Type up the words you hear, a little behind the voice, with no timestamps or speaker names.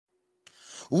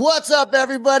What's up,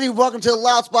 everybody? Welcome to the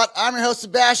Loud Spot. I'm your host,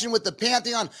 Sebastian, with the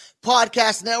Pantheon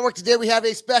Podcast Network. Today we have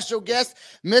a special guest,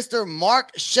 Mr.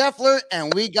 Marc Sheffler,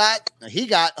 and he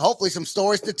got hopefully some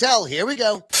stories to tell. Here we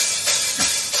go.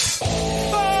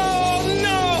 Oh,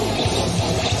 no!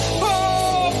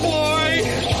 Oh, boy!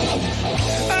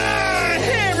 Ah,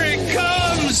 here it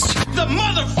comes! The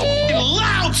motherfucking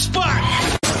Loud Spot!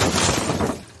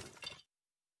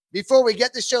 Before we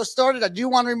get the show started, I do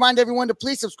want to remind everyone to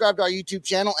please subscribe to our YouTube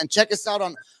channel and check us out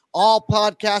on all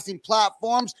podcasting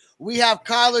platforms. We have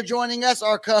Kyler joining us,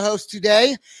 our co-host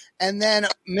today, and then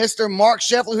Mr. Marc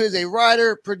Sheffler, who is a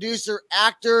writer, producer,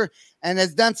 actor, and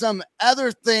has done some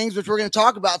other things, which we're going to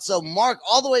talk about. So, Marc,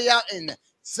 all the way out in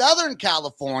Southern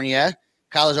California.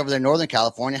 Kyler's over there in Northern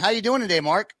California. How you doing today,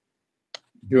 Marc?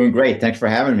 Doing great. Thanks for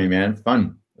having me, man.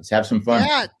 Fun. Let's have some fun.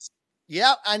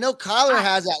 Yeah. I know Kyler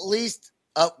has at least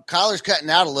Kyler's cutting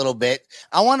out a little bit.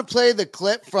 I want to play the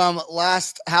clip from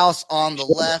Last House on the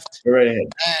Left. Go right ahead.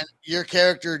 And your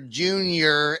character,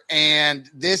 Junior. And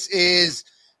this is,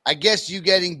 I guess, you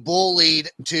getting bullied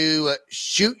to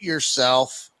shoot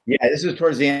yourself. Yeah, this is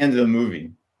towards the end of the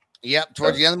movie. Yep,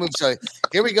 towards the end of the movie. So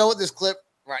here we go with this clip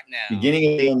right now.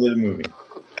 Beginning and the end of the movie.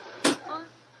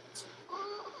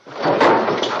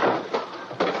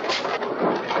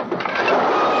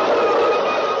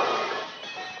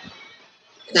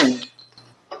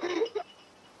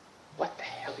 What the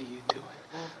hell are you doing?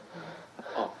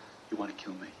 Oh, you want to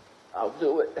kill me? I'll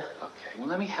do it. Okay, well,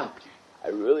 let me help you. I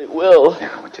really will.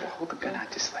 Now, I want you to hold the gun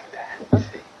out just like that.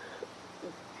 See?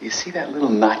 You see that little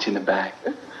notch in the back?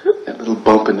 That little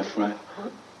bump in the front?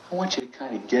 I want you to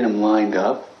kind of get them lined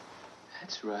up.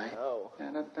 That's right. No.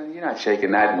 No, you're not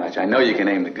shaking that much. I know you can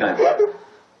aim the gun.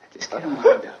 Just get them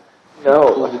lined up.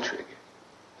 No. Pull the trigger.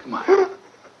 Come on.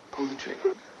 Pull the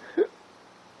trigger.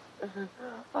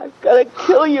 I've got to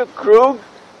kill you, Krug.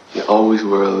 You always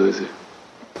were a loser.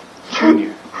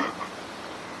 Junior,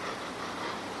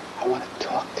 I want to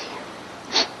talk to you.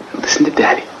 Now listen to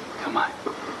Daddy. Come on.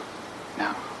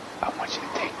 Now, I want you to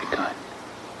take the gun.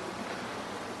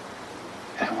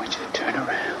 And I want you to turn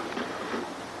around.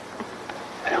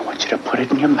 And I want you to put it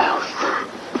in your mouth.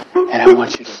 And I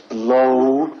want you to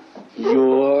blow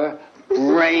your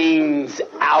brains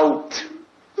out.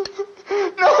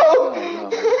 No,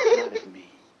 not at me.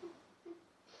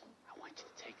 I want you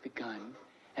to take the gun,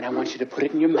 and I want you to put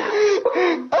it in your mouth.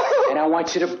 And I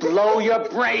want you to blow your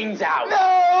brains out.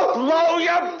 No! Blow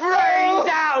your brains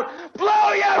out!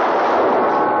 Blow your...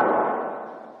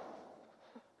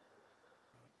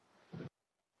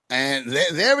 And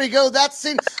there we go. That's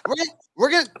scene.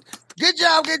 We're gonna. Good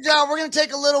job. We're gonna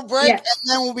take a little break, and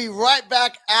then we'll be right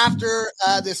back after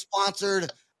this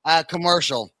sponsored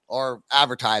commercial or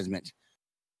advertisement.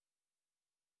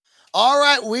 All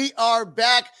right, we are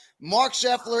back. Marc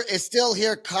Sheffler is still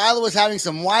here. Kyla was having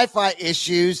some Wi-Fi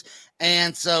issues,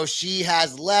 and so she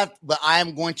has left, but I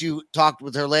am going to talk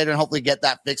with her later and hopefully get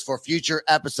that fixed for future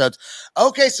episodes.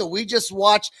 Okay, so we just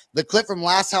watched the clip from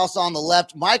Last House on the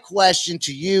Left. My question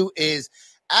to you is,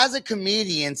 as a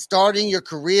comedian starting your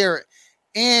career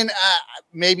in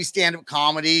maybe stand-up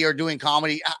comedy or doing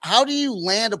comedy, how do you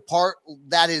land a part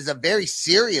that is a very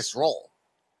serious role?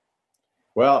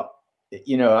 Well,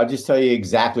 I'll just tell you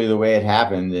exactly the way it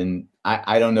happened. And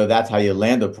I don't know that's how you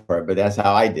land a part, but that's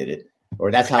how I did it,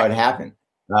 or that's how it happened.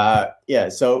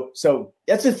 So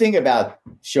that's the thing about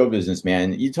show business,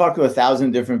 man. You talk to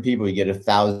 1,000 different people, you get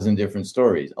 1,000 different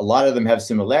stories. A lot of them have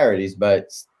similarities, but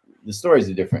the stories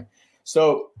are different.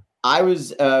 So I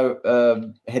was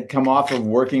had come off of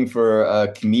working for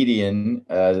a comedian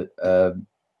by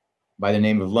the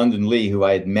name of London Lee, who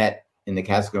I had met in the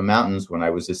Catskill Mountains when I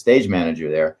was a stage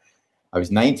manager there. I was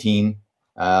 19.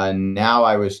 Now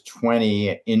I was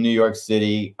 20 in New York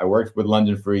City. I worked with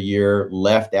London for a year,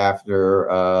 left after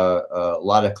a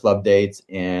lot of club dates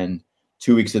and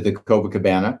 2 weeks at the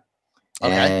Copacabana.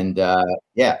 Okay. And and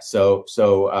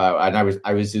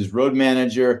I was his road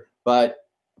manager, but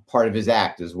part of his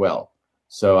act as well.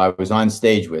 So I was on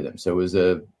stage with him. So it was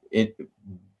a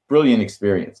brilliant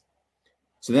experience.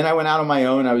 So then I went out on my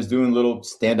own. I was doing little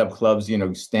stand-up clubs,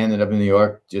 standing up in New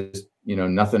York, just,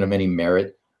 nothing of any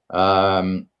merit.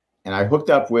 And I hooked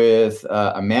up with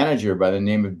a manager by the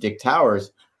name of Dick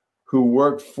Towers, who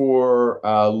worked for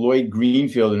Lloyd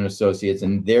Greenfield and Associates.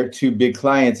 And their two big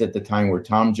clients at the time were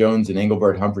Tom Jones and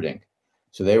Engelbert Humperdinck.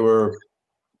 So they were,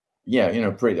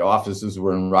 pretty, the offices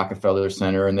were in Rockefeller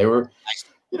Center, and they were,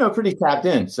 pretty tapped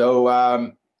in.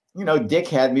 So, Dick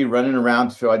had me running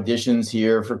around for auditions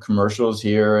here, for commercials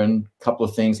here, and a couple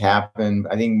of things happened,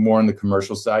 I think more on the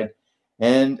commercial side.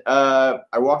 And I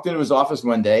walked into his office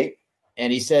one day,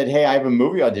 and he said, "Hey, I have a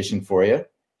movie audition for you.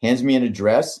 hands me an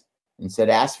address and said,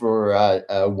 ask for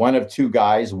one of two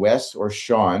guys, Wes or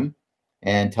Sean,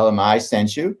 and tell them I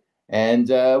sent you, and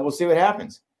we'll see what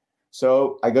happens.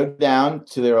 So I go down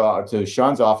to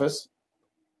Sean's office.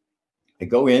 I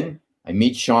go in. I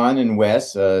meet Sean and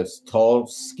Wes, a tall,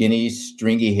 skinny,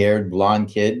 stringy-haired blonde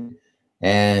kid,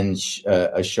 and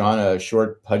Sean, a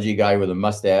short, pudgy guy with a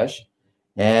mustache.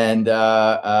 And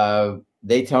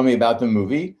they tell me about the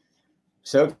movie.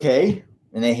 So, okay.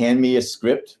 And they hand me a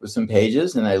script with some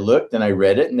pages, and I looked and I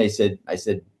read it, and I said,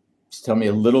 just tell me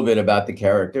a little bit about the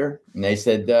character. And they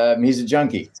said, he's a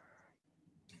junkie.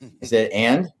 I said,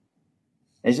 and?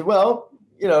 I said, well,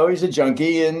 he's a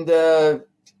junkie, and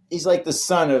he's like the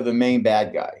son of the main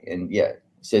bad guy. And yeah,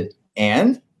 he said,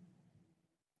 and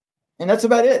that's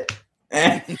about it.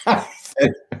 And I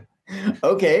said,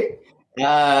 okay.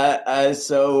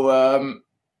 So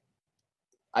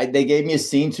they gave me a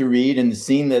scene to read, and the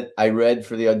scene that I read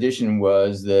for the audition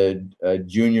was the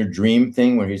junior dream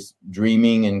thing where he's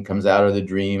dreaming and comes out of the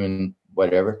dream and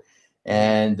whatever.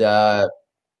 And I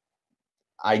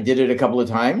did it a couple of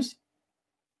times.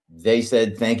 They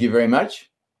said, thank you very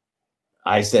much.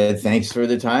 I said, thanks for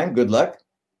the time. Good luck.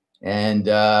 And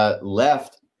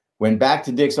left, went back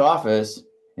to Dick's office.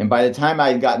 And by the time I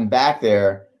had gotten back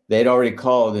there, they'd already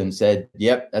called and said,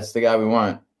 yep, that's the guy we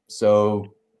want. So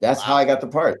that's how I got the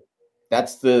part.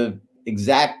 That's the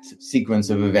exact sequence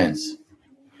of events.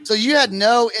 So you had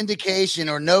no indication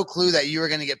or no clue that you were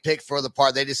going to get picked for the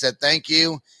part. They just said, thank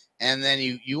you. And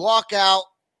then you walk out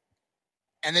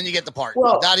and then you get the part.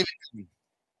 Well, without even.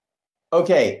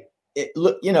 Okay.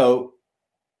 You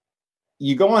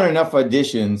go on enough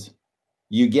auditions,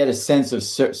 you get a sense of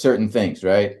certain things,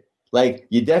 right? Like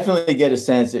you definitely get a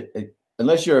sense,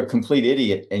 unless you're a complete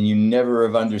idiot and you never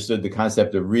have understood the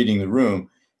concept of reading the room,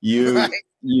 you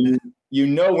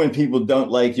know when people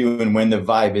don't like you and when the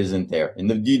vibe isn't there.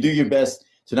 And you do your best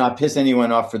to not piss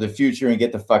anyone off for the future and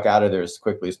get the fuck out of there as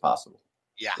quickly as possible.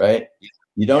 Yeah. Right?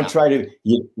 You don't try to,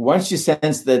 once you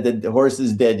sense that the horse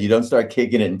is dead, you don't start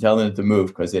kicking it and telling it to move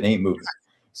because it ain't moving.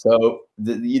 So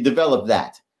you develop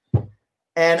that.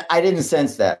 And I didn't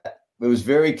sense that. It was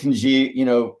very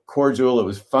cordial. It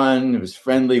was fun. It was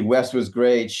friendly. Wes was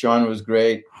great. Sean was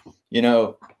great.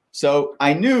 So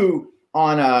I knew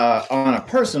on a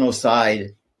personal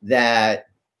side that,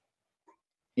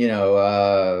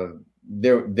 there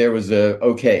was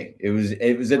okay. It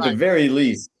was at the very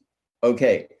least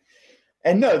okay.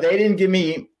 And no, they didn't give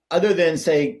me, other than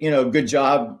say, good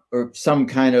job or some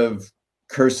kind of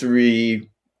cursory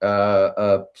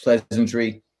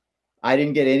pleasantry. I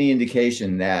didn't get any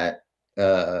indication that,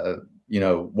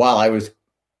 while I was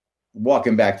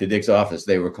walking back to Dick's office,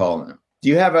 they were calling him. Do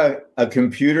you have a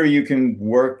computer you can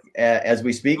work as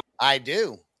we speak? I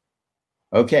do.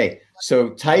 Okay. So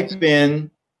type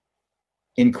in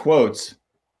quotes,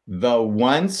 the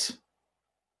once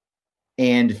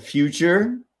and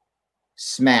future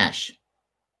smash,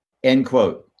 end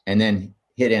quote, and then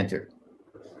hit enter.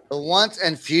 The once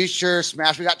and future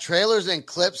smash. We got trailers and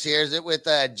clips here. Is it with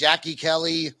Jackie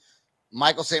Kelly,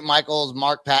 Michael St. Michael's,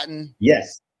 Mark Patton?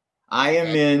 Yes. I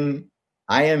am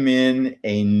in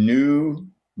a new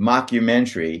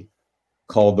mockumentary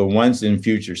called The Once and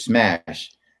Future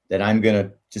Smash that I'm going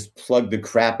to just plug the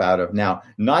crap out of. Now,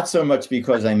 not so much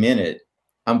because I'm in it.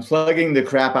 I'm plugging the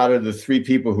crap out of the three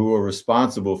people who are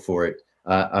responsible for it.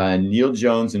 Neil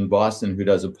Jones in Boston, who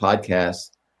does a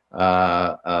podcast,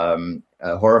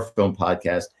 a horror film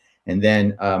podcast, and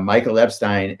then Michael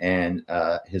Epstein and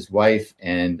his wife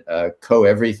and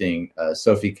co-everything,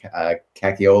 Sophie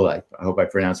Cacchiola. I hope I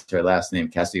pronounced her last name,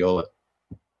 Cassiola.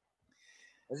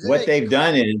 What they've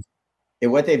done is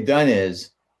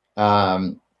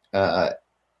to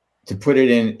put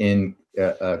it in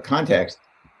context.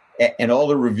 And all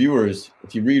the reviewers,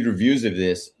 if you read reviews of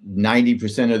this,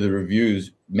 90% of the reviews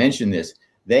mention this.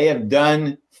 They have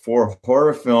done for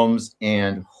horror films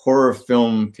and horror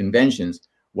film conventions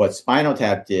what Spinal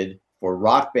Tap did for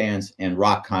rock bands and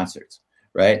rock concerts,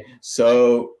 right?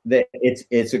 So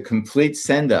it's a complete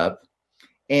send-up.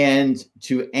 And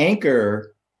to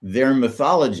anchor their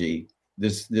mythology,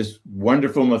 this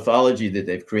wonderful mythology that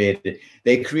they've created,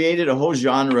 they created a whole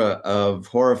genre of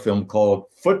horror film called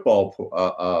football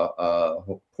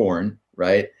porn,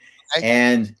 right?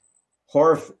 And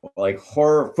horror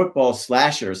football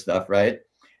slasher stuff, right?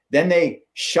 Then they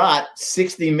shot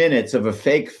 60 minutes of a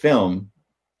fake film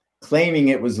claiming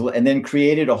it was, and then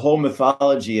created a whole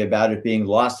mythology about it being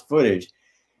lost footage.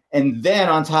 And then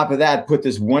on top of that, put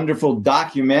this wonderful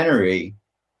documentary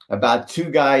about two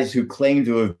guys who claim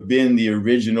to have been the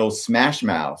original Smash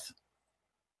Mouth,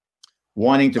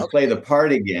 wanting to play the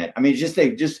part again. I mean,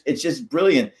 it's just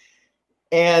brilliant.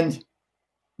 And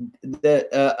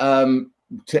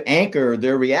to anchor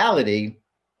their reality,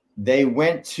 they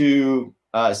went to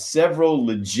several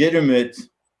legitimate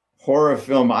horror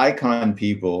film icon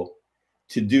people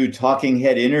to do talking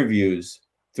head interviews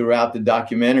throughout the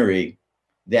documentary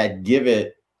that give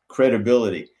it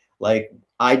credibility. Like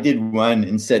I did one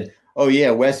and said, oh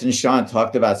yeah, Wes and Sean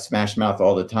talked about Smash Mouth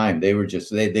all the time. They were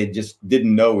just, they just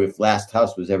didn't know if Last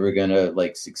House was ever going to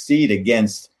like succeed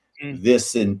against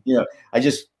this. And, you know, I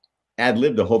just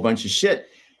ad-libbed a whole bunch of shit.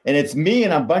 And it's me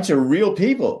and a bunch of real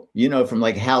people, you know, from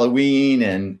like Halloween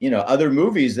and, you know, other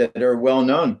movies that are well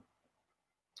known.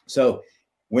 So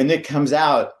when it comes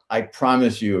out, I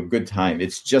promise you a good time.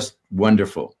 It's just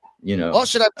wonderful, you know. Well,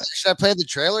 should I play the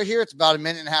trailer here? It's about a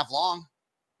minute and a half long.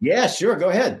 Yeah, sure. Go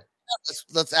ahead.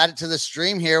 Let's add it to the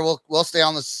stream here. We'll stay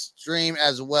on the stream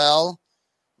as well.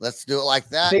 Let's do it like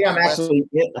that. I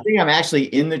think I'm actually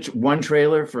in the one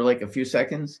trailer for like a few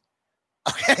seconds.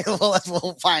 Okay, well,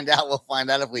 we'll find out. We'll find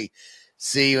out if we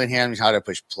see you in here. How to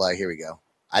push play. Here we go.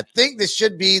 I think this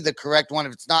should be the correct one.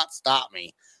 If it's not, stop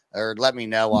me or let me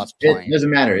know while it's playing. It doesn't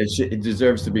matter. It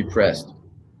deserves to be pressed.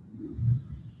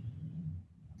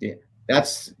 Yeah,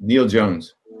 that's Neil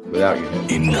Jones without you.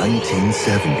 In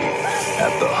 1970,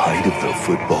 at the height of the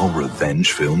football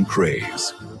revenge film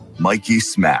craze, Mikey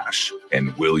Smash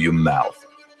and William Mouth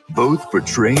both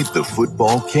portrayed the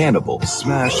football cannibal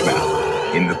Smash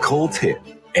Mouth in the cult hit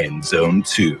End Zone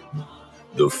 2.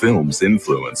 The film's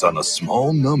influence on a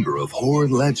small number of horror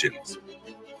legends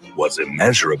was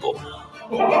immeasurable.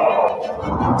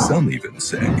 Some even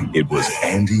say it was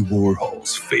Andy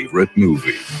Warhol's favorite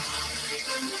movie.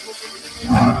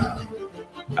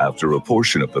 After a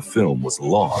portion of the film was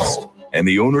lost and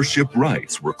the ownership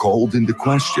rights were called into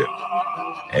question,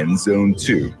 End Zone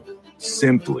 2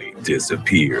 simply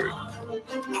disappeared.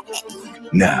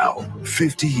 Now,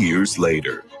 50 years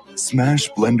later, Smash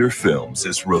Blender Films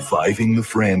is reviving the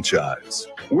franchise.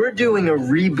 We're doing a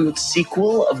reboot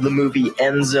sequel of the movie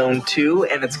End Zone 2,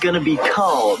 and it's going to be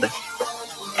called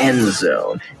End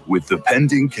Zone. With the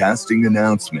pending casting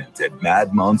announcement at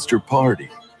Mad Monster Party,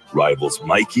 rivals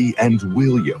Mikey and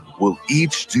William will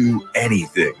each do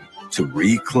anything to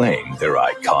reclaim their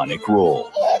iconic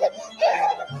role.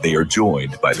 They are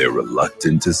joined by their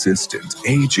reluctant assistant,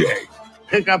 AJ.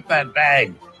 Pick up that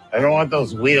bag. I don't want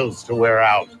those wheels to wear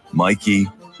out. Mikey,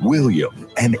 William,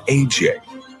 and AJ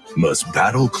must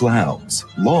battle clowns,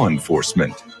 law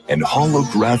enforcement, and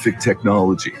holographic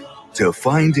technology to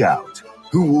find out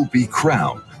who will be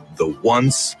crowned the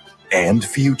once and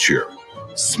future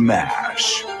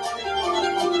Smash.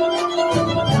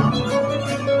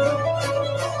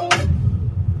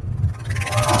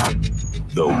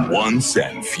 The once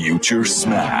and future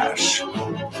Smash.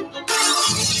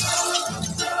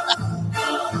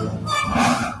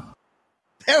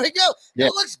 There we go. Yeah.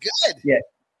 That looks good.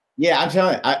 Yeah. I'm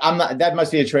telling you, I'm not. That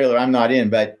must be a trailer I'm not in,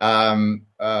 but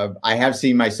I have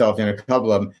seen myself in a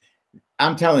couple of them.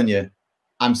 I'm telling you,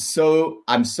 I'm so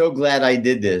glad I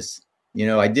did this. You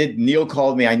know, Neil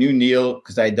called me. I knew Neil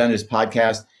because I had done his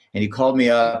podcast, and he called me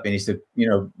up and he said, you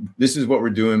know, this is what we're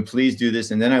doing. Please do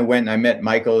this. And then I went and I met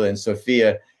Michael and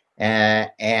Sophia,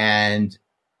 and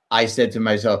I said to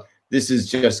myself, this is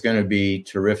just going to be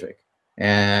terrific.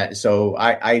 And so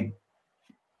I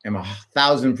am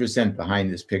 1,000%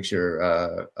 behind this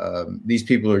picture. These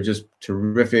people are just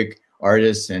terrific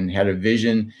artists and had a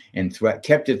vision and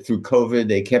kept it through COVID.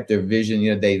 They kept their vision.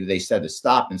 You know, they said to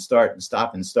stop and start and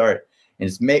stop and start. And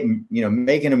it's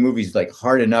making a movie is like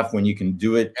hard enough when you can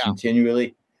do it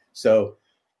continually. So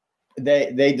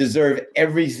they deserve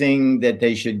everything that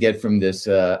they should get from this.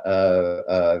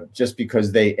 Just because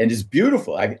and it's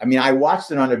beautiful. I mean, I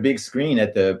watched it on a big screen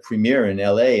at the premiere in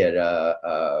LA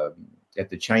at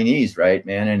the Chinese, right,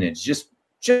 man? And it's just,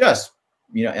 you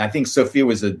know, I think Sophia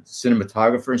was a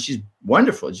cinematographer and she's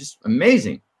wonderful. It's just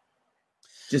amazing.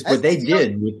 Just what they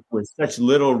did with such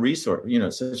little resource, you know,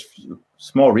 such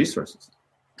small resources.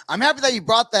 I'm happy that you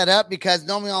brought that up because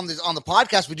normally on the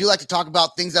podcast, we do like to talk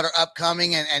about things that are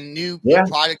upcoming and new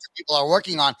projects that people are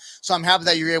working on. So I'm happy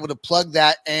that you're able to plug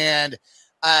that. And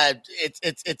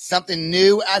it's something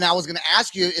new. And I was going to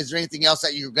ask you, is there anything else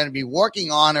that you're going to be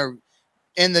working on or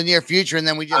in the near future? And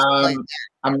then we just played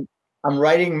that. I'm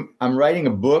writing a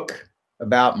book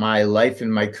about my life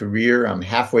and my career. I'm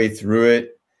halfway through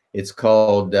it. It's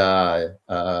called Dumb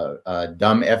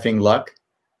Effing Luck.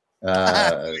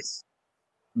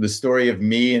 The story of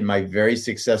me and my very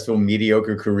successful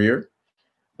mediocre career.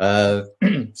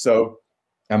 So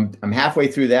I'm halfway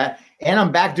through that, and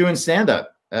I'm back doing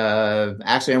stand-up.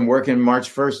 Actually, I'm working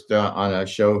March 1st on a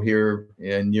show here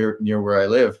near where I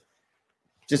live.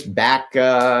 Just back,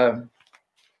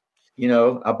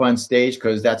 up on stage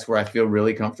because that's where I feel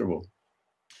really comfortable.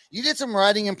 You did some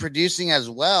writing and producing as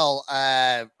well.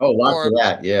 Lots of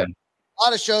that, yeah. A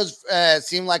lot of shows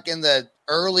seem like in the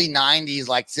early 90s,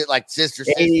 like Sister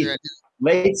 80s, Sister.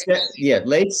 Late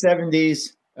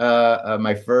 70s,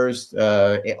 my first,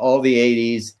 all the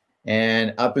 80s,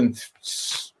 and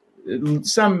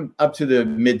some up to the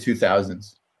mid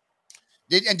 2000s.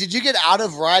 Did you get out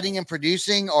of writing and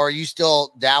producing, or you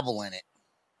still dabble in it?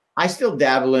 I still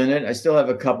dabble in it. I still have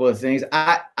a couple of things.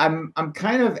 I'm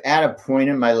kind of at a point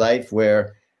in my life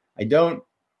where I'm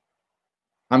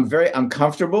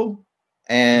comfortable,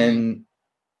 and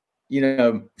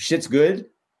shit's good.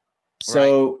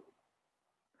 So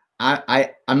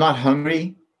I'm not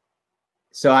hungry.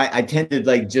 So I tend to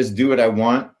like just do what I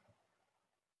want.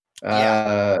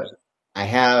 I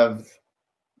have,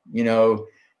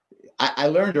 I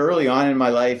learned early on in my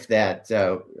life that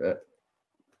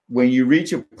when you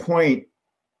reach a point,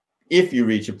 if you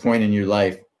reach a point in your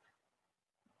life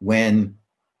when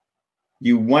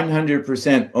you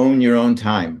 100% own your own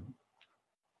time,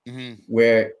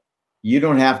 where you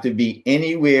don't have to be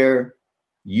anywhere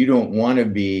you don't want to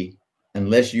be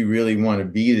unless you really want to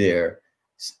be there,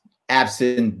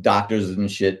 absent doctors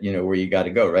and shit, where you got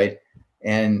to go, right?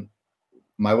 And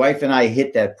my wife and I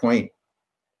hit that point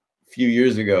a few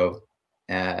years ago,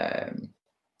 and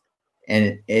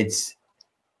it's,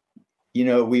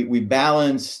 we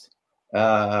balanced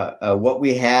what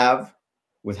we have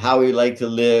with how we like to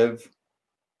live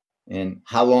and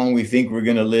how long we think we're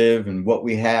going to live and what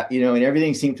we have, and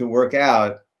everything seemed to work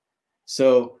out.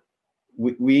 So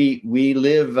we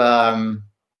live,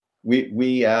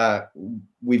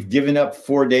 we've given up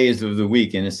 4 days of the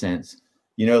week in a sense,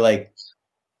 like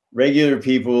regular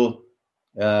people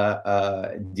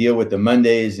deal with the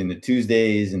Mondays and the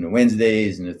Tuesdays and the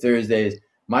Wednesdays and the Thursdays.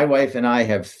 My wife and I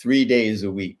have 3 days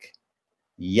a week.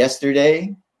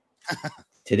 Yesterday,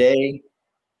 today,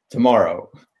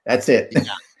 tomorrow. That's it. Yeah.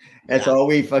 That's all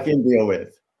we fucking deal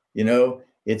with.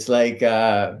 It's like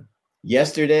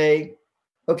yesterday,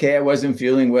 okay, I wasn't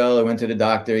feeling well. I went to the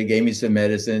doctor. He gave me some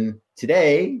medicine.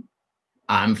 Today,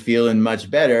 I'm feeling much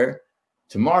better.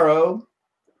 Tomorrow,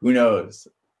 who knows?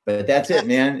 But that's it,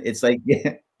 man. It's like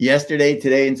yesterday,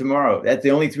 today, and tomorrow. That's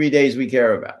the only 3 days we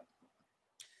care about.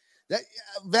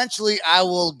 Eventually,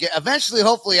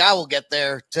 hopefully I will get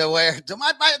there to where I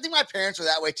think my parents were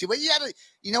that way too. But you gotta,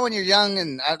 when you're young,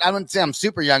 and I wouldn't say I'm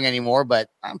super young anymore, but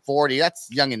I'm 40. That's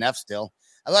young enough still.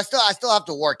 I still have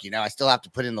to work, I still have to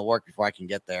put in the work before I can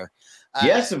get there.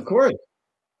 Yes, of course.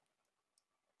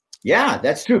 Yeah,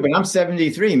 that's true. But I'm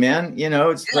 73, man.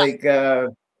 It's like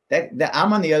that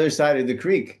I'm on the other side of the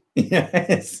creek.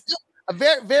 A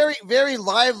very, very, very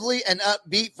lively and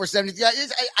upbeat for 73.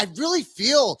 I really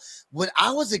feel when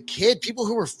I was a kid, people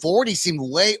who were 40 seemed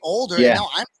way older. Yeah. And now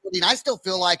I'm 40, and I still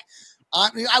feel like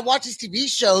I watch these TV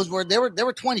shows where they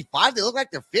were 25. They look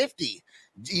like they're 50.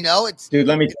 It's dude.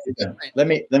 Let me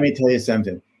tell you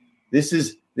something. This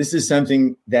is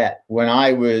something that when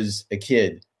I was a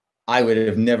kid, I would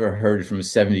have never heard from a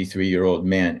 73-year-old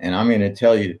man. And I'm going to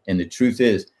tell you, and the truth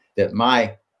is that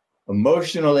my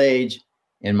emotional age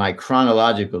and my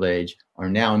chronological age are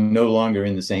now no longer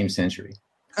in the same century.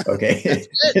 Okay.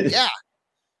 Yeah.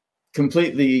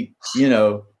 Completely,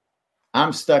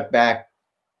 I'm stuck back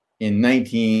in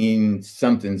 19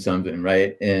 something,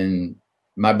 right? And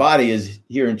my body is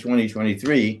here in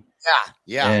 2023.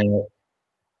 Yeah.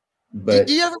 But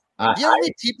do you ever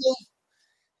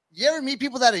meet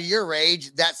people that are your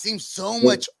age that seem so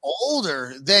much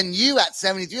older than you at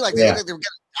 73? Like they look like they're going to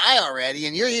die already,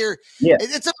 and you're here. Yeah.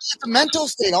 It's a mental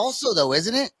state also, though,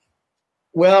 isn't it?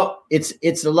 Well,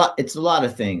 it's a lot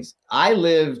of things. I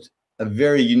lived a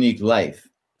very unique life.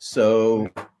 So,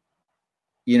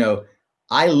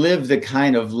 I lived the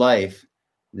kind of life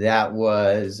that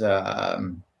was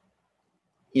in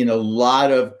a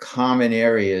lot of common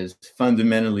areas,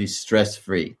 fundamentally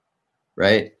stress-free,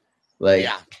 right? Like,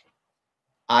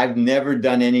 I've never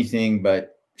done anything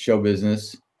but show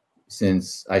business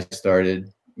since I started.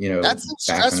 That seems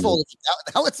stressful.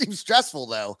 That would seem stressful,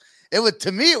 though.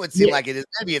 To me, it would seem like it is.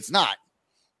 Maybe it's not.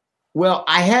 Well,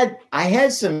 I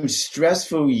had some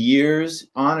stressful years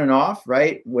on and off,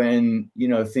 right? When,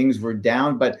 things were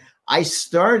down, but I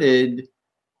started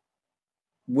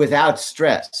without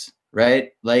stress,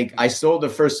 right? Like I sold the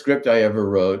first script I ever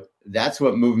wrote. That's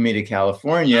what moved me to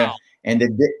California. Wow. And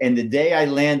the day I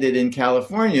landed in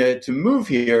California to move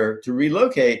here, to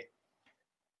relocate,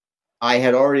 I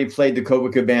had already played the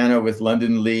Copacabana with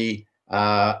London Lee.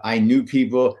 I knew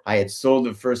people. I had sold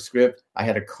the first script. I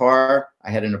had a car. I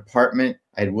had an apartment.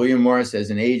 I had William Morris as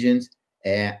an agent,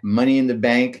 money in the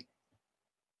bank.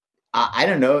 I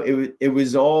don't know. It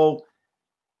was all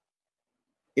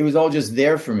just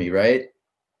there for me, right?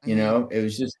 You know, it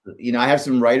was just, I have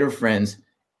some writer friends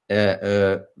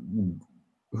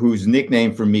whose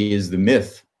nickname for me is the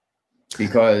Myth,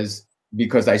 because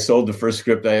I sold the first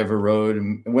script I ever wrote,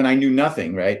 and when I knew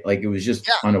nothing, right? Like, it was just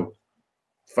on a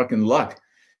fucking luck.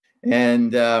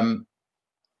 And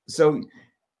so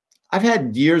I've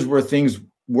had years where things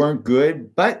weren't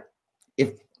good, but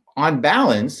if on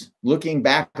balance, looking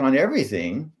back on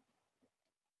everything,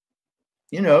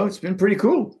 it's been pretty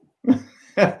cool.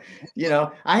 I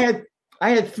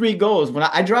had 3 goals when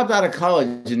I dropped out of college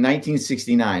in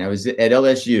 1969. I was at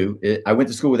LSU. I went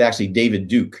to school with actually David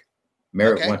Duke,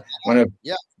 one of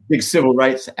big civil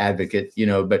rights advocate,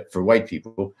 but for white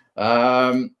people.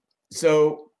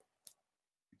 So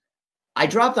I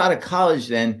dropped out of college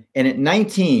then, and at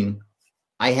 19,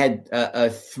 I had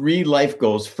 3 life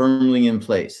goals firmly in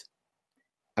place.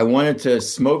 I wanted to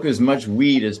smoke as much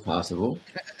weed as possible.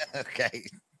 Okay.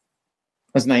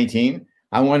 I was 19.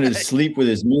 I wanted to sleep with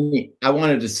as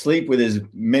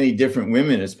many different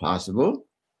women as possible,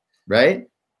 right?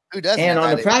 Who doesn't? And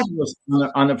on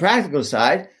the practical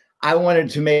side, I wanted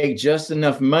to make just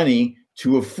enough money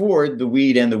to afford the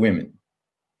weed and the women.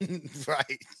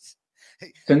 Right.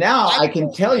 So now I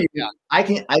can tell you, I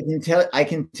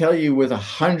can tell you with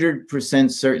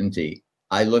 100% certainty,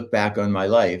 I look back on my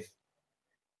life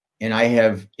and I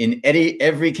have in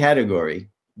every category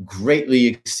greatly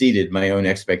exceeded my own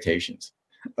expectations.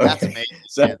 Okay. That's amazing.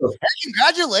 So,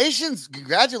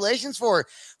 congratulations for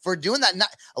doing that.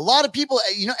 A lot of people,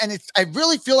 and I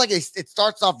really feel like it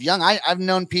starts off young. I've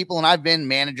known people, and I've been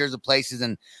managers of places,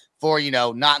 and for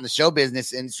not in the show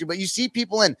business industry, but you see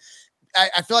people in.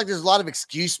 I feel like there's a lot of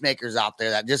excuse makers out there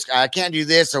that just I can't do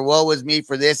this, or woe is me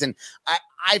for this, and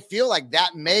I feel like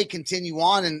that may continue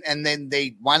on, and then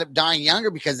they wind up dying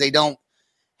younger because they don't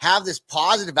have this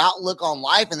positive outlook on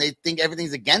life and they think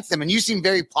everything's against them. And you seem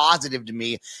very positive to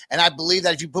me. And I believe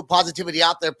that if you put positivity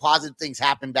out there, positive things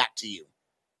happen back to you.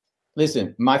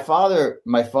 Listen, my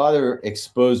father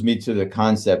exposed me to the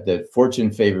concept that fortune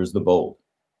favors the bold,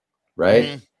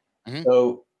 right? Mm-hmm.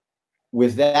 So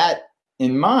with that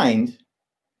in mind,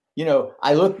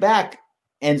 I look back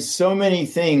and so many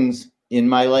things in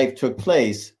my life took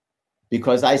place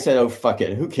because I said, oh, fuck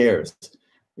it. Who cares?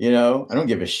 I don't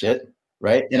give a shit.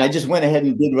 Right. And I just went ahead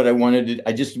and did what I wanted to.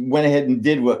 I just went ahead and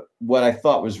did what I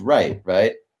thought was right.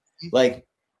 Right. Like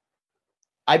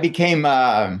I became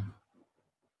a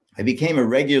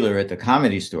regular at the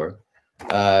Comedy Store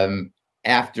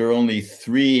after only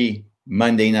 3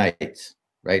 Monday nights.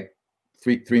 Right.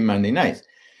 Three Monday nights.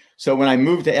 So when I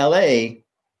moved to LA,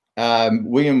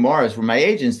 William Morris were my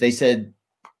agents. They said,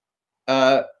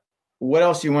 what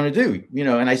else do you want to do?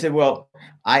 And I said, well,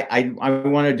 I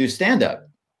want to do stand up.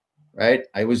 Right.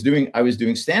 I was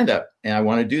doing stand-up and I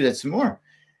want to do that some more.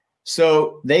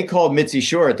 So they called Mitzi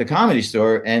Shore at the Comedy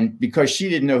Store. And because she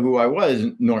didn't know who I was,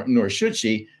 nor should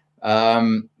she,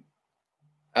 she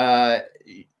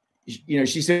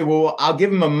said, well, I'll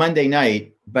give him a Monday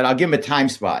night, but I'll give him a time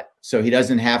spot so he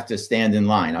doesn't have to stand in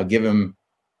line. I'll give him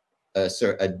a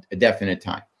definite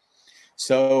time.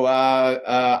 So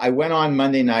I went on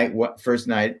Monday night, first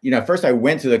night. First I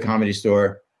went to the Comedy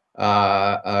Store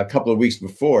a couple of weeks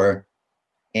before,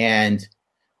 and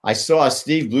I saw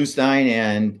Steve Bluestein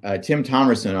and Tim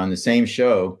Thomerson on the same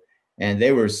show, and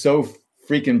they were so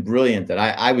freaking brilliant that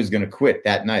I was going to quit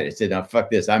that night. I said, no, fuck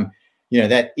this. I'm,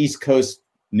 that East Coast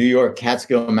New York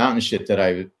Catskill Mountain shit that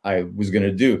I was going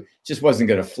to do just wasn't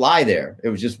going to fly there.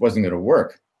 It just wasn't going to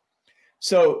work.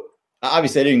 So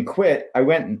obviously I didn't quit. I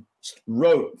went and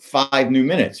wrote 5 new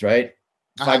minutes, right?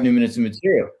 5 new minutes of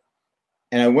material.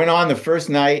 And I went on the first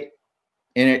night,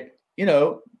 and it,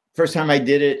 first time I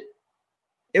did it,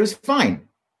 it was fine.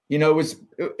 It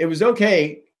was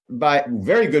okay,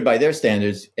 very good by their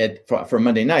standards for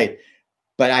Monday night.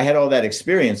 But I had all that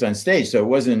experience on stage, so it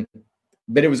wasn't.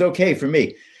 But it was okay for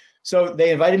me. So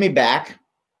they invited me back.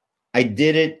 I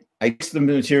did it. I took the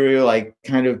material. I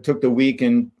kind of took the week,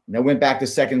 and I went back the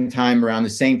second time around the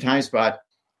same time spot,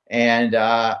 and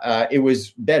it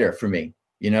was better for me.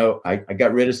 I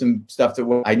got rid of some stuff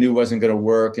that I knew wasn't going to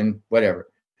work and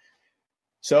whatever.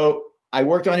 So I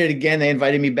worked on it again. They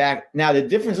invited me back. Now, the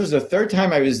difference was the third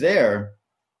time I was there,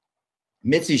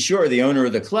 Mitzi Shore, the owner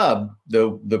of the club,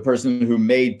 the person who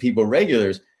made people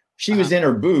regulars, she was in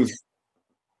her booth.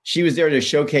 She was there to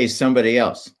showcase somebody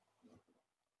else.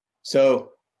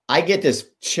 So I get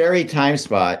this cherry time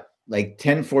spot, like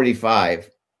 10:45.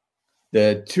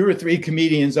 The 2 or 3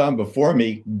 comedians on before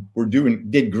me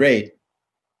did great.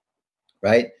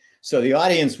 Right. So the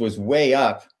audience was way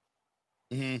up.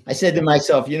 I said to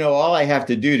myself, all I have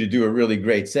to do a really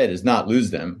great set is not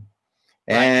lose them.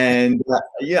 And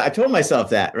I told myself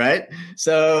that, right?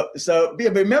 So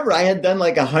but remember, I had done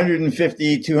like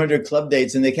 150, 200 club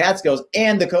dates in the Catskills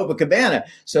and the Copacabana.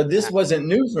 So this wasn't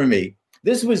new for me.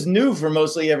 This was new for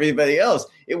mostly everybody else.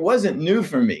 It wasn't new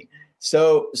for me.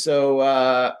 So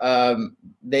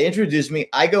they introduced me.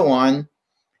 I go on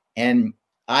and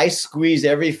I squeeze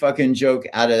every fucking joke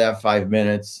out of that 5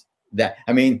 minutes.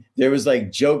 There was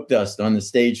like joke dust on the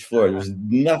stage floor. There was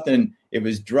nothing. It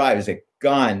was dry. It was like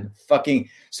gone fucking.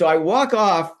 So I walk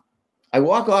off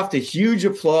to huge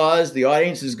applause. The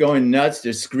audience is going nuts.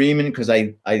 They're screaming because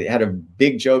I had a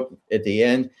big joke at the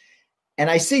end. And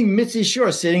I see Mitzi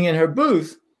Shore sitting in her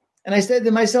booth. And I said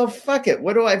to myself, fuck it.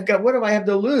 What do I have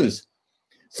to lose?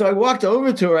 So I walked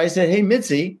over to her. I said, hey,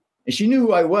 Mitzi. And she knew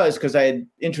who I was because I had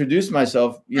introduced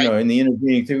myself, in the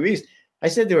intervening 3 weeks. I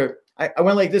said to her, I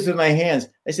went like this with my hands.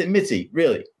 I said, Mitzi,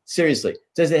 really, seriously,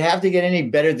 does it have to get any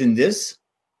better than this?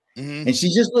 Mm-hmm. And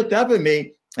she just looked up at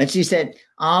me and she said,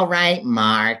 all right,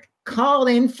 Mark, call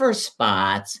in for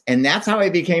spots. And that's how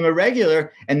I became a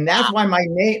regular. And that's why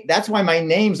my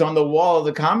name's on the wall of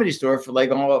the Comedy Store for like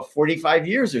 45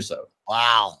 years or so.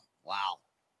 Wow.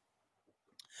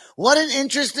 What an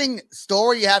interesting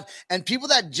story you have. And people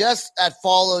that just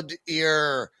followed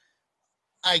your,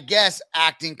 I guess,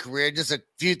 acting career, just a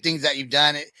few things that you've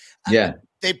done.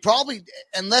 They probably,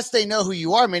 unless they know who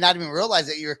you are, may not even realize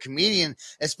that you're a comedian,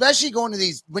 especially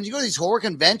when you go to these horror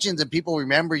conventions and people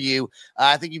remember you.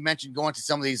 I think you mentioned going to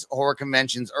some of these horror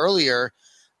conventions earlier.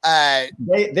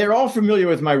 They're all familiar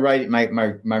with my writing, my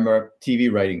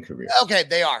TV writing career. Okay.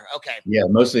 They are. Okay. Yeah.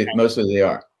 Mostly they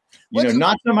are,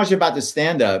 not so much about the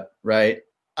stand-up, right?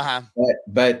 Uh-huh.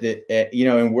 But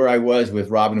and where I was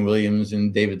with Robin Williams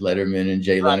and David Letterman and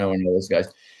Jay Leno and all those guys,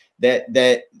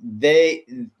 that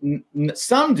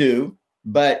some do,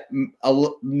 but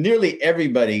nearly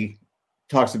everybody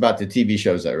talks about the TV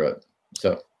shows I wrote.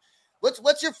 So,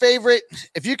 what's your favorite?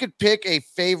 If you could pick a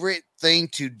favorite thing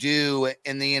to do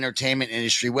in the entertainment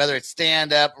industry, whether it's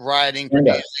stand up, writing,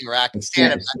 producing, or acting,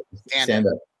 stand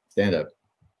up.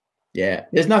 Yeah,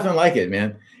 there's nothing like it,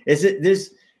 man. It's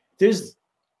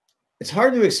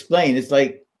hard to explain. It's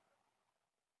like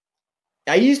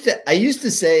I used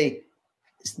to say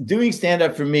doing stand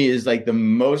up for me is like the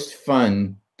most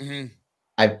fun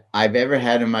I've ever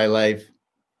had in my life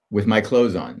with my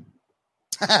clothes on.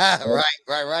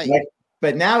 Right.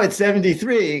 But now at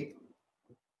 73,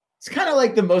 it's kind of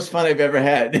like the most fun I've ever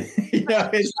had.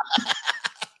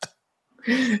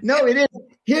 No, it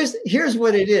is. Here's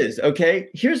what it is. Okay.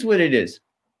 Here's what it is.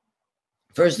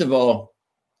 First of all,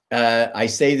 I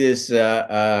say this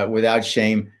without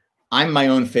shame. I'm my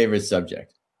own favorite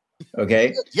subject.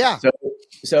 Okay. Yeah.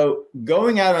 So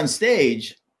going out on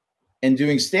stage and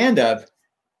doing stand-up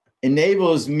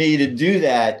enables me to do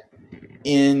that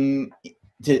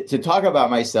to talk about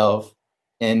myself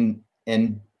and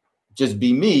just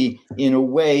be me in a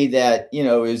way that,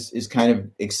 is kind of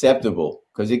acceptable,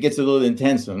 because it gets a little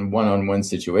intense in a one-on-one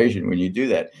situation when you do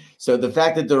that. So the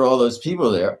fact that there are all those people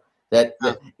there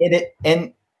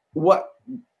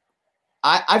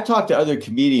I've talked to other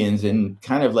comedians, and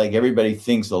kind of like everybody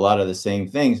thinks a lot of the same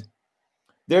things.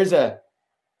 There's a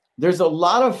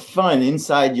lot of fun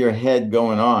inside your head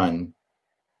going on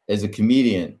as a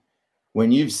comedian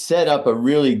when you've set up a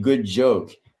really good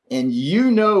joke and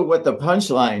what the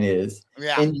punchline is.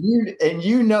 Yeah. And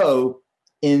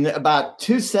in about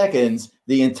 2 seconds,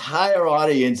 the entire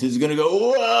audience is going to go,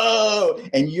 whoa,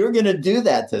 and you're going to do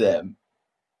that to them.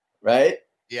 Right.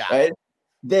 Yeah. Right.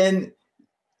 Then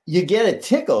you get a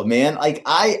tickle, man. Like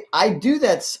I do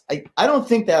that. I don't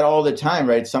think that all the time,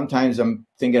 right? Sometimes I'm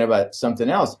thinking about something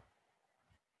else,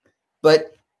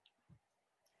 but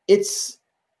I'll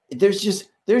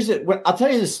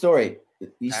tell you the story.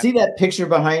 You see that picture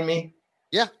behind me?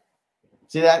 Yeah.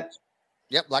 See that?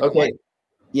 Yep. Black okay. And white.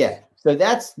 Yeah. So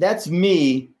that's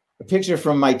me, a picture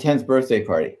from my 10th birthday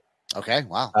party. Okay.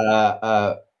 Wow.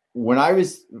 When I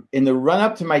was in the run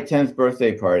up to my 10th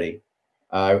birthday party,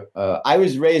 I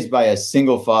was raised by a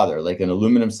single father, like an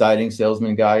aluminum siding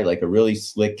salesman guy, like a really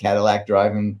slick Cadillac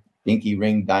driving, pinky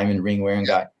ring, diamond ring wearing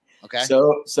guy. Okay.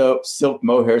 So silk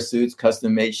mohair suits,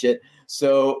 custom made shit.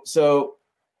 So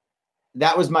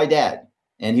that was my dad,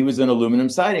 and he was an aluminum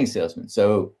siding salesman.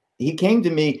 So he came to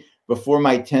me before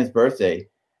my 10th birthday,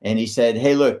 and he said,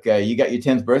 "Hey, look, you got your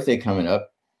 10th birthday coming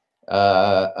up.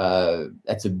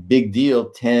 That's a big deal.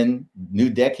 10, new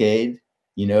decade.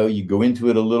 You go into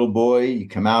it a little boy, you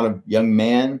come out a young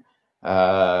man.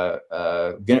 I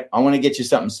want to get you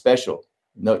something special.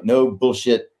 No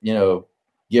bullshit,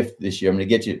 gift this year. I'm going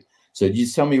to get you. So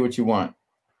just tell me what you want."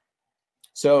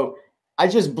 So I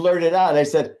just blurted out. I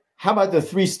said, how about the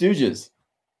Three Stooges?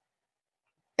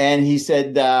 And he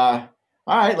said, all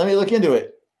right, let me look into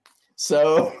it.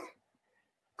 So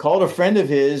called a friend of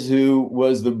his who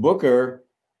was the booker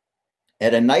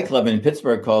at a nightclub in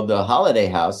Pittsburgh called the Holiday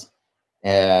House.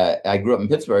 I grew up in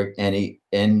Pittsburgh,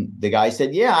 and the guy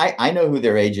said, yeah, I know who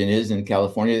their agent is in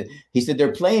California. He said,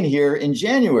 they're playing here in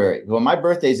January. Well, my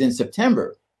birthday's in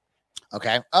September.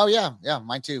 Okay. Oh, yeah. Yeah,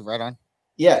 mine too. Right on.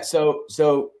 Yeah. So,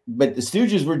 but the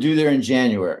Stooges were due there in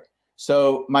January.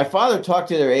 So my father talked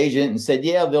to their agent and said,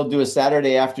 yeah, they'll do a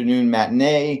Saturday afternoon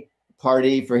matinee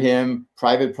party for him,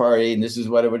 private party, and this is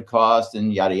what it would cost,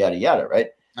 and yada, yada, yada, right?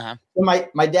 Uh-huh. So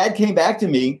my dad came back to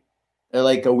me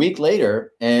like a week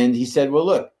later, and he said, well,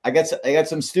 look, I got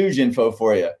some Stooge info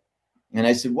for you. And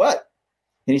I said, what?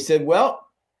 And he said, well,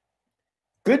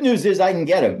 good news is I can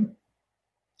get him,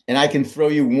 and I can throw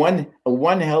you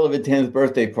one hell of a 10th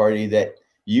birthday party that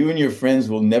you and your friends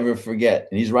will never forget.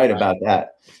 And he's right about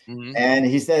that. Mm-hmm. And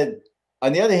he said,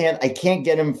 on the other hand, I can't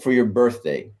get him for your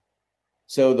birthday.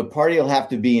 So the party will have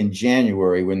to be in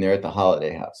January when they're at the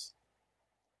Holiday House.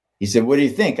 He said, what do you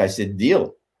think? I said,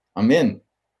 deal. I'm in.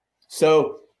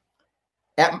 So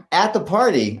at the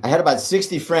party, I had about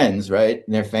 60 friends, right?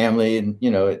 And their family, and,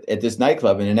 at this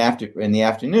nightclub. And in the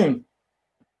afternoon,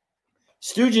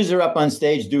 Stooges are up on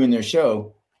stage doing their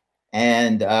show.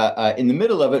 And in the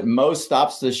middle of it, Mo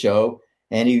stops the show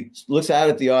and he looks out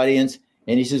at the audience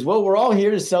and he says, well, we're all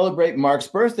here to celebrate Mark's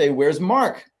birthday. Where's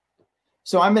Mark?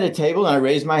 So I'm at a table and I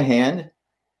raise my hand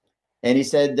and he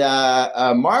said,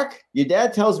 Mark, your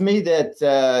dad tells me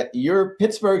that you're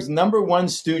Pittsburgh's #1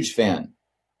 Stooge fan.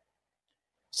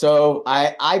 So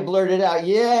I blurted out,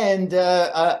 yeah, and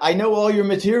I know all your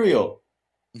material.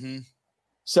 Mm-hmm.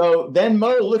 So then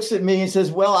Mo looks at me and says,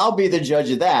 well, I'll be the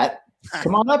judge of that.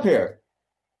 Come on up here.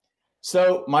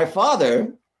 So my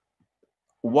father,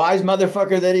 wise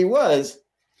motherfucker that he was,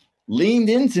 leaned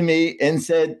into me and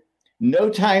said, no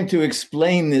time to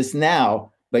explain this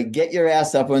now, but get your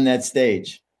ass up on that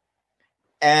stage.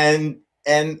 And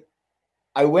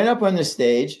I went up on the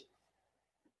stage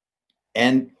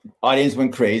and audience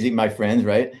went crazy, my friends,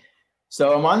 right?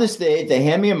 So I'm on the stage, they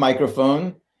hand me a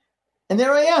microphone, and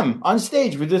there I am on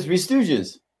stage with the Three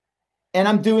Stooges. And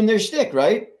I'm doing their shtick,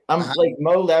 right? I'm like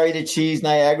Mo, Larry the Cheese,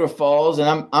 Niagara Falls,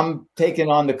 and I'm taking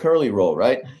on the curly role,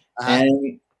 right?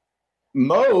 And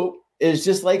Mo is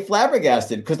just like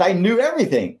flabbergasted because I knew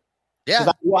everything. Yeah,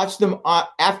 because I watched them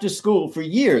after school for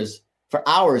years, for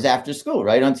hours after school,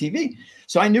 right, on TV.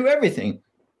 So I knew everything.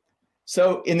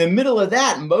 So in the middle of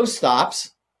that, Mo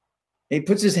stops. He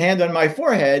puts his hand on my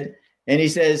forehead and he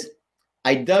says,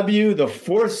 I dub you the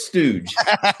 4th Stooge.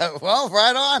 Well,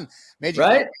 right on. Made you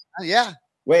right? Yeah.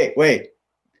 Wait.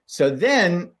 So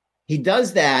then he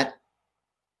does that.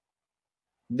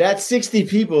 That 60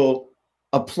 people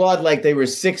applaud like they were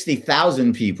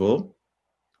 60,000 people,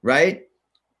 right?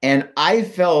 And I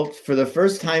felt for the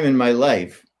first time in my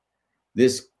life,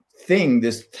 this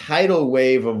tidal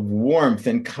wave of warmth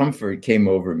and comfort came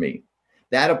over me.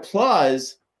 That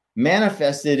applause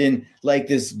manifested in like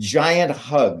this giant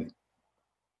hug.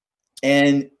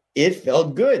 And it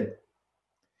felt good.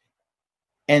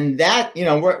 And that,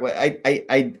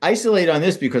 I isolate on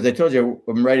this because I told you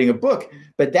I'm writing a book,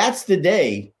 but that's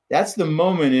the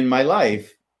moment in my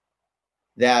life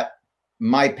that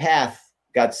my path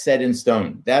got set in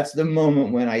stone. That's the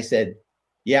moment when I said,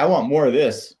 yeah, I want more of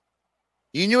this.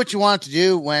 You knew what you wanted to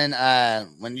do when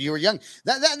you were young.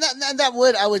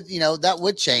 That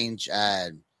would change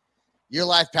your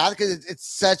life path because it's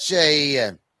such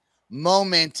a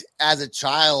moment as a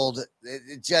child.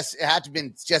 It had to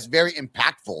be just very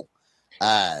impactful.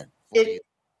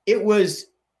 It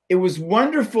was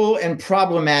wonderful and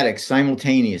problematic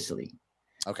simultaneously.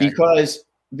 Okay, because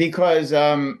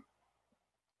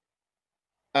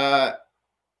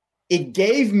it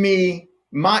gave me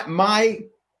my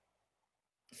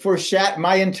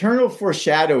internal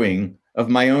foreshadowing of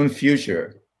my own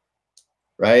future,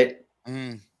 right?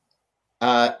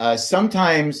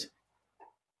 Sometimes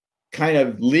kind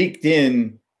of leaked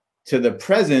in to the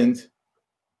present,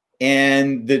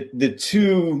 and the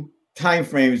two time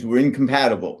frames were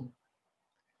incompatible.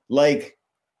 Like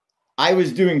I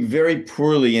was doing very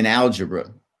poorly in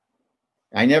algebra.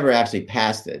 I never actually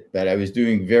passed it, but I was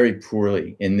doing very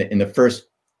poorly in the first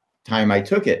time I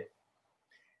took it.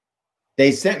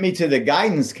 They sent me to the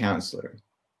guidance counselor.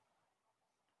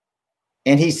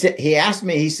 And he asked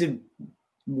me, he said,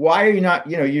 why are you not,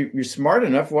 you're smart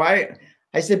enough. Why?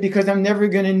 I said, because I'm never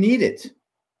going to need it.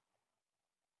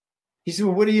 He said,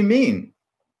 well, what do you mean?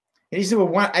 And he said,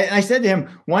 well, and I said to him,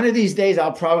 one of these days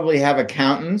I'll probably have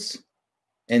accountants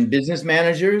and business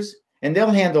managers, and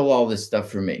they'll handle all this stuff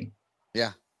for me.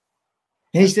 Yeah.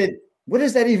 And he said, what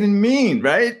does that even mean?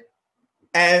 Right.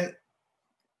 And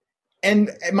in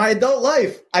my adult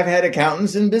life, I've had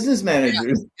accountants and business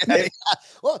managers. Yeah.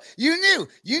 Well, you knew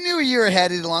you were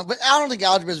headed along, but I don't think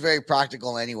algebra is very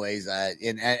practical anyways,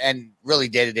 and really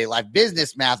day-to-day life.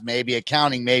 Business math, maybe,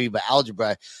 accounting, maybe, but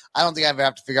algebra, I don't think I ever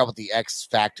have to figure out what the X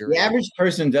factor The is. average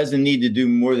person doesn't need to do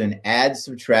more than add,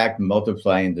 subtract,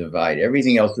 multiply, and divide.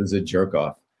 Everything else is a jerk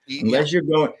off. Unless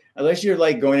you're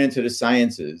like going into the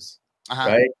sciences,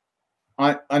 right?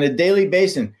 On a daily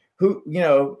basis, who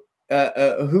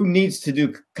needs to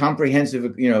do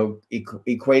comprehensive,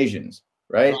 equations,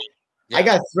 right?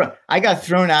 Yeah. I got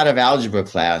thrown out of algebra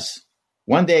class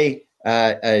one day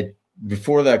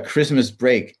before the Christmas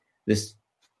break. This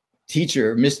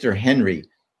teacher, Mr. Henry,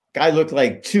 guy looked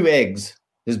like two eggs.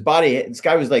 This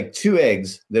guy was like two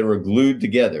eggs that were glued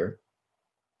together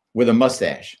with a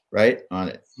mustache, right, on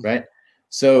it, right?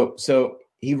 So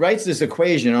he writes this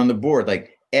equation on the board,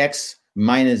 like X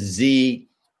minus Z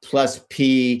plus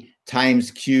P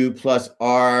times Q plus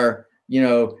R,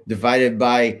 divided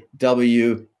by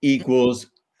W equals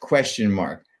question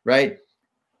mark, right?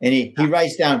 And he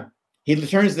writes down, he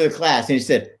turns to the class and he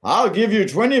said, I'll give you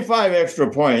 25 extra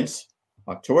points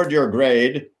toward your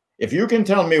grade if you can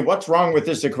tell me what's wrong with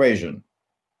this equation.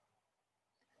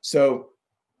 So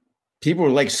people were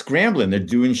like scrambling. They're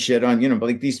doing shit on,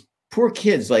 like these poor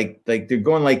kids, like they're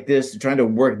going like this, they're trying to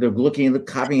work, they're looking,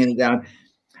 copying it down.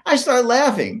 I started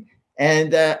laughing.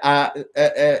 And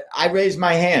I raised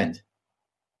my hand,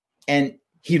 and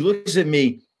he looks at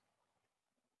me,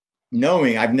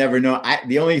 knowing I've never known.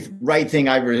 The only right thing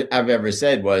I've ever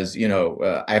said was,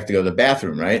 I have to go to the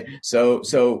bathroom, right?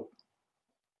 So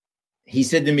he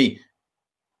said to me,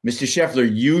 Mr.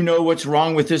 Sheffler, you know what's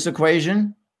wrong with this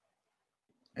equation?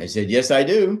 I said, yes, I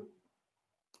do.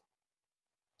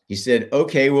 He said,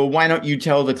 okay, well, why don't you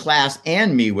tell the class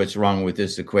and me what's wrong with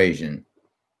this equation?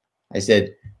 I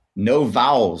said, no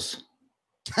vowels.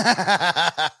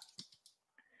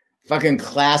 Fucking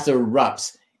class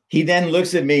erupts. He then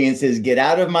looks at me and says, get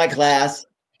out of my class.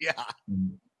 Yeah.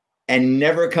 And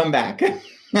never come back.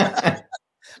 I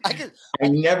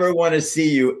never want to see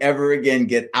you ever again.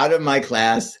 Get out of my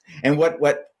class. And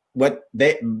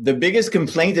the biggest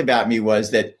complaint about me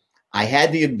was that I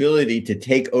had the ability to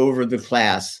take over the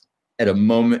class at a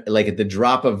moment, like at the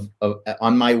drop of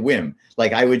on my whim.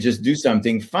 Like I would just do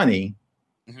something funny.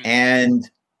 And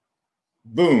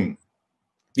boom,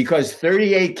 because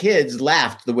 38 kids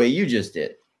laughed the way you just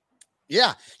did.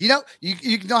 Yeah. You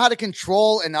know how to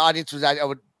control an audience. I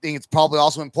would think it's probably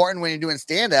also important when you're doing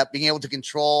stand-up, being able to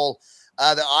control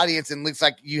the audience. And it looks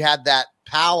like you had that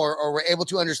power or were able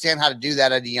to understand how to do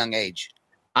that at a young age.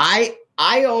 I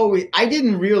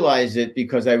didn't realize it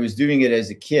because I was doing it as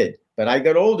a kid, but I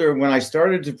got older when I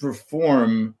started to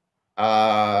perform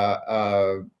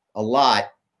a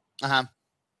lot.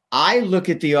 I look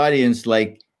at the audience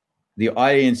like the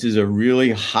audience is a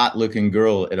really hot looking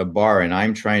girl at a bar and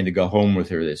I'm trying to go home with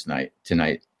her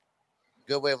tonight.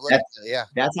 Good way of looking at it. Yeah.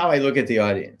 That's how I look at the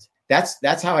audience.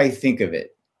 That's how I think of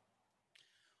it.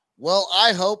 Well,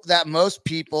 I hope that most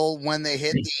people, when they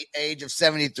hit the age of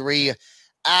 73,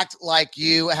 act like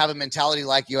you, have a mentality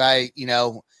like you.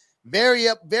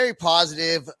 Very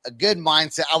positive, a good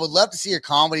mindset. I would love to see your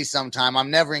comedy sometime. I'm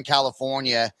never in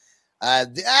California.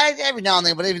 Every now and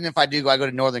then, but even if I do go, I go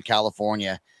to Northern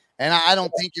California, and I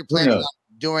don't think you're planning on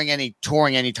doing any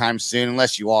touring anytime soon,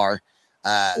 unless you are.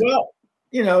 Well,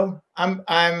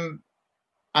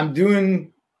 I'm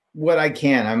doing what I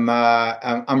can.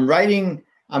 I'm writing.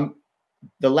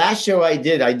 The last show I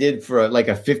did for like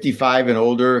a 55 and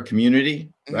older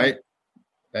community, right?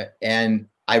 And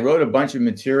I wrote a bunch of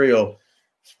material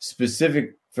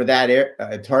specific for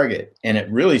that target, and it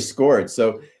really scored.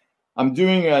 So I'm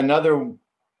doing another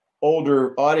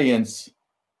older audience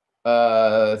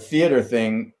theater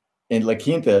thing in La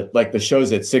Quinta, like the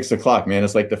show's at 6:00, man.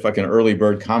 It's like the fucking early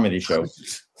bird comedy show.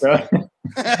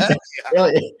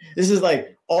 Really, this is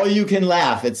like all you can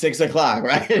laugh at 6:00,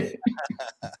 right?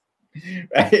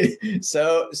 Right.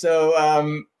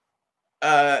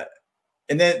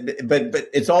 And then, but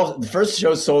it's all, the first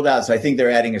show sold out. So I think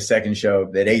they're adding a second show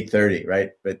at 8:30.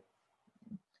 Right. But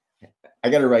I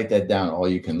got to write that down. All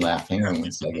you can laugh. Hang on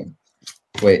 1 second.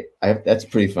 Wait, that's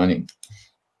pretty funny.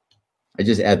 I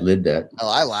just ad-libbed that. Oh,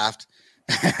 I laughed.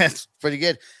 That's pretty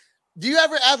good. Do you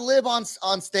ever ad-lib on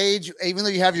stage, even though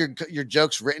you have your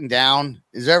jokes written down?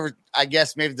 Is there ever, I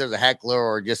guess maybe there's a heckler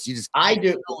or just you just. I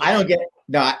do. I don't get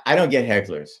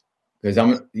hecklers because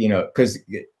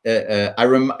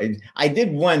I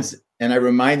did once and I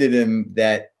reminded him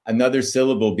that another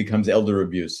syllable becomes elder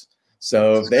abuse.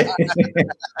 So they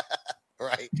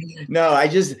Right. no,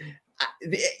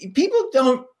 people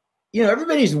don't,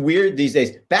 everybody's weird these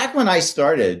days. Back when I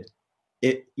started,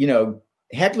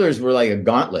 hecklers were like a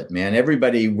gauntlet, man.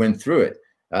 Everybody went through it.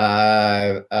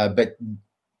 But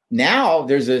now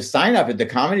there's a sign up at the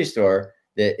Comedy Store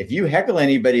that if you heckle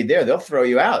anybody there, they'll throw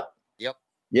you out. Yep.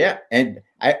 Yeah. And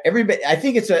I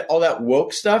think it's all that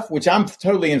woke stuff, which I'm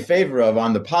totally in favor of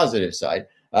on the positive side.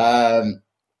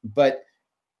 But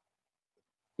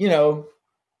you know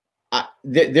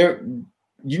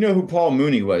who Paul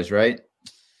Mooney was, right?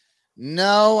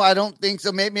 No, I don't think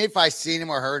so. Maybe if I seen him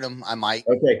or heard him, I might.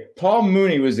 Okay. Paul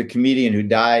Mooney was a comedian who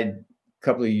died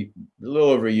a little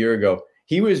over a year ago.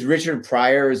 He was Richard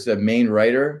Pryor's main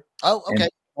writer. Oh, okay.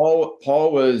 And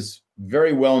Paul was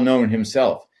very well known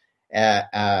himself.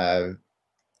 And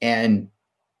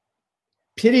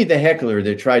pity the heckler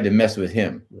that tried to mess with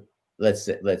him. Let's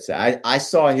say I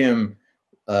saw him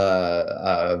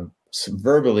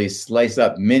verbally slice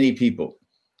up many people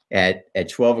at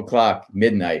 12 o'clock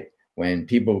midnight when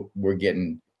people were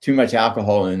getting too much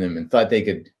alcohol in them and thought they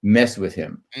could mess with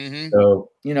him. Mm-hmm. So,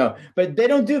 but they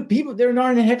don't do people. They're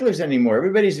not any hecklers anymore.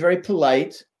 Everybody's very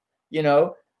polite,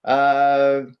 Well,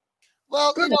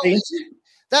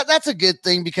 that's a good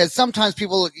thing because sometimes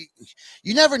people,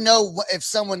 you never know if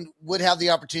someone would have the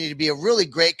opportunity to be a really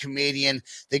great comedian.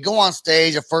 They go on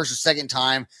stage a first or second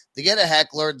time, they get a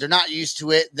heckler, they're not used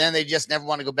to it, then they just never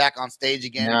want to go back on stage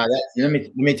again. No,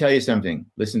 let me tell you something.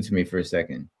 Listen to me for a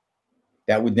second.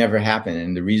 That would never happen,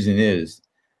 and the reason is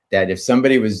that if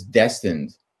somebody was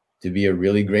destined to be a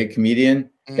really great comedian,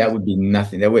 that would be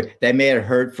nothing. That may have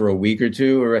hurt for a week or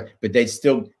two, but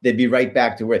they'd be right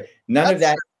back to where none of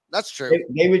that. That's true.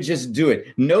 They would just do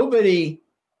it. Nobody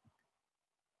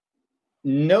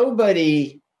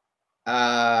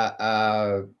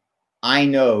I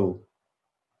know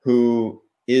who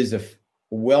is a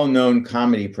well-known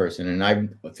comedy person, and I've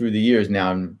through the years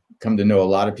now I've come to know a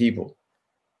lot of people.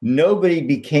 Nobody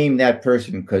became that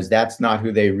person because that's not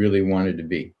who they really wanted to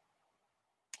be.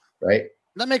 Right?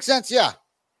 That makes sense. Yeah.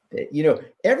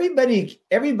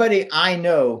 Everybody I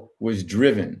know was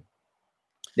driven.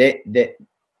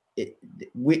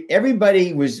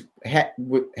 Everybody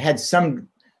had some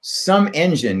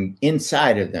engine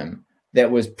inside of them that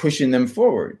was pushing them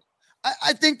forward.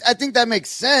 I think that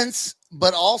makes sense,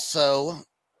 but also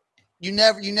you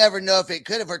never know if it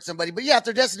could have hurt somebody. But yeah, if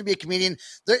they're destined to be a comedian,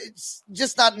 it's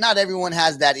just not everyone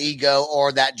has that ego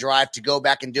or that drive to go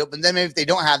back and do it. But then maybe if they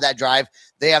don't have that drive,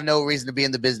 they have no reason to be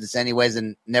in the business anyways,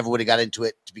 and never would have got into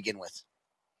it to begin with.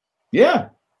 Yeah.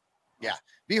 Yeah.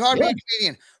 Be hard to be a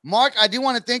comedian. Mark, I do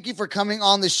want to thank you for coming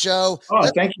on the show. Oh,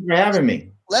 thank you for having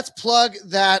me. Let's plug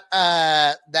that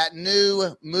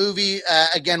new movie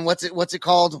again. What's it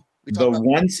called? The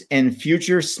Once and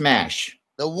Future Smash.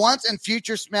 The Once and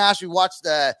Future Smash. We watched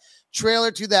the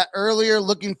trailer to that earlier.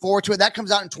 Looking forward to it. That comes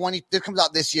out It comes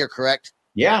out this year, correct?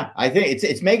 Yeah, I think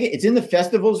it's in the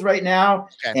festivals right now,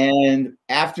 and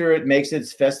after it makes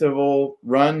its festival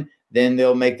run, then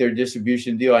they'll make their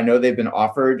distribution deal. I know they've been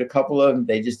offered a couple of them.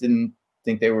 They just didn't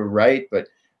think they were right, but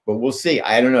we'll see.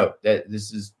 I don't know. That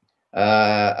this is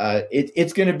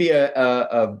it's going to be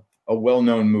a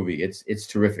well-known movie. It's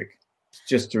terrific. It's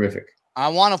just terrific. I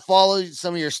want to follow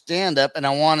some of your stand-up, and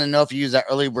I want to know if you use that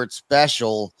early bird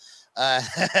special. Oh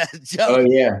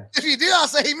yeah. If you do, I'll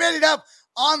say he made it up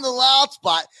on the Loud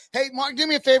Spot. Hey, Mark, do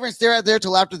me a favor and stay right there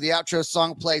till after the outro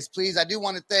song plays, please. I do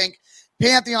want to thank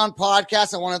Pantheon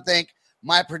Podcast. I want to thank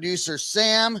my producer,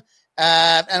 Sam.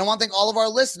 And I want to thank all of our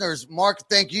listeners. Mark,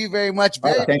 thank you very much.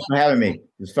 Thanks for having me. It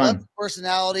was fun.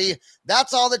 Personality.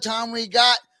 That's all the time we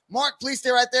got. Mark, please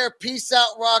stay right there. Peace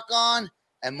out, rock on,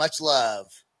 and much love.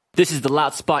 This is the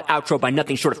Loud Spot outro by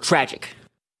Nothing Short of Tragic.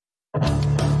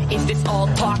 Is this all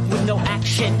talk with no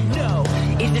action? No.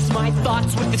 Is this my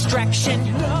thoughts with distraction?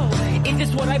 No. Is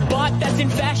this what I bought that's in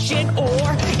fashion?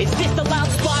 Or is this the Loud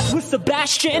Spot with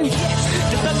Sebastian?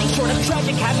 Yes. Does Nothing Short of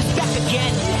Tragic have its back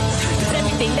again? Yes. Does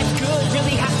everything that's good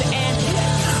really have to end?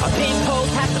 Yes. Our pimp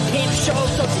host has to pimp show,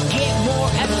 so to get more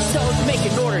episodes, make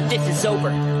an order, this is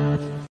over.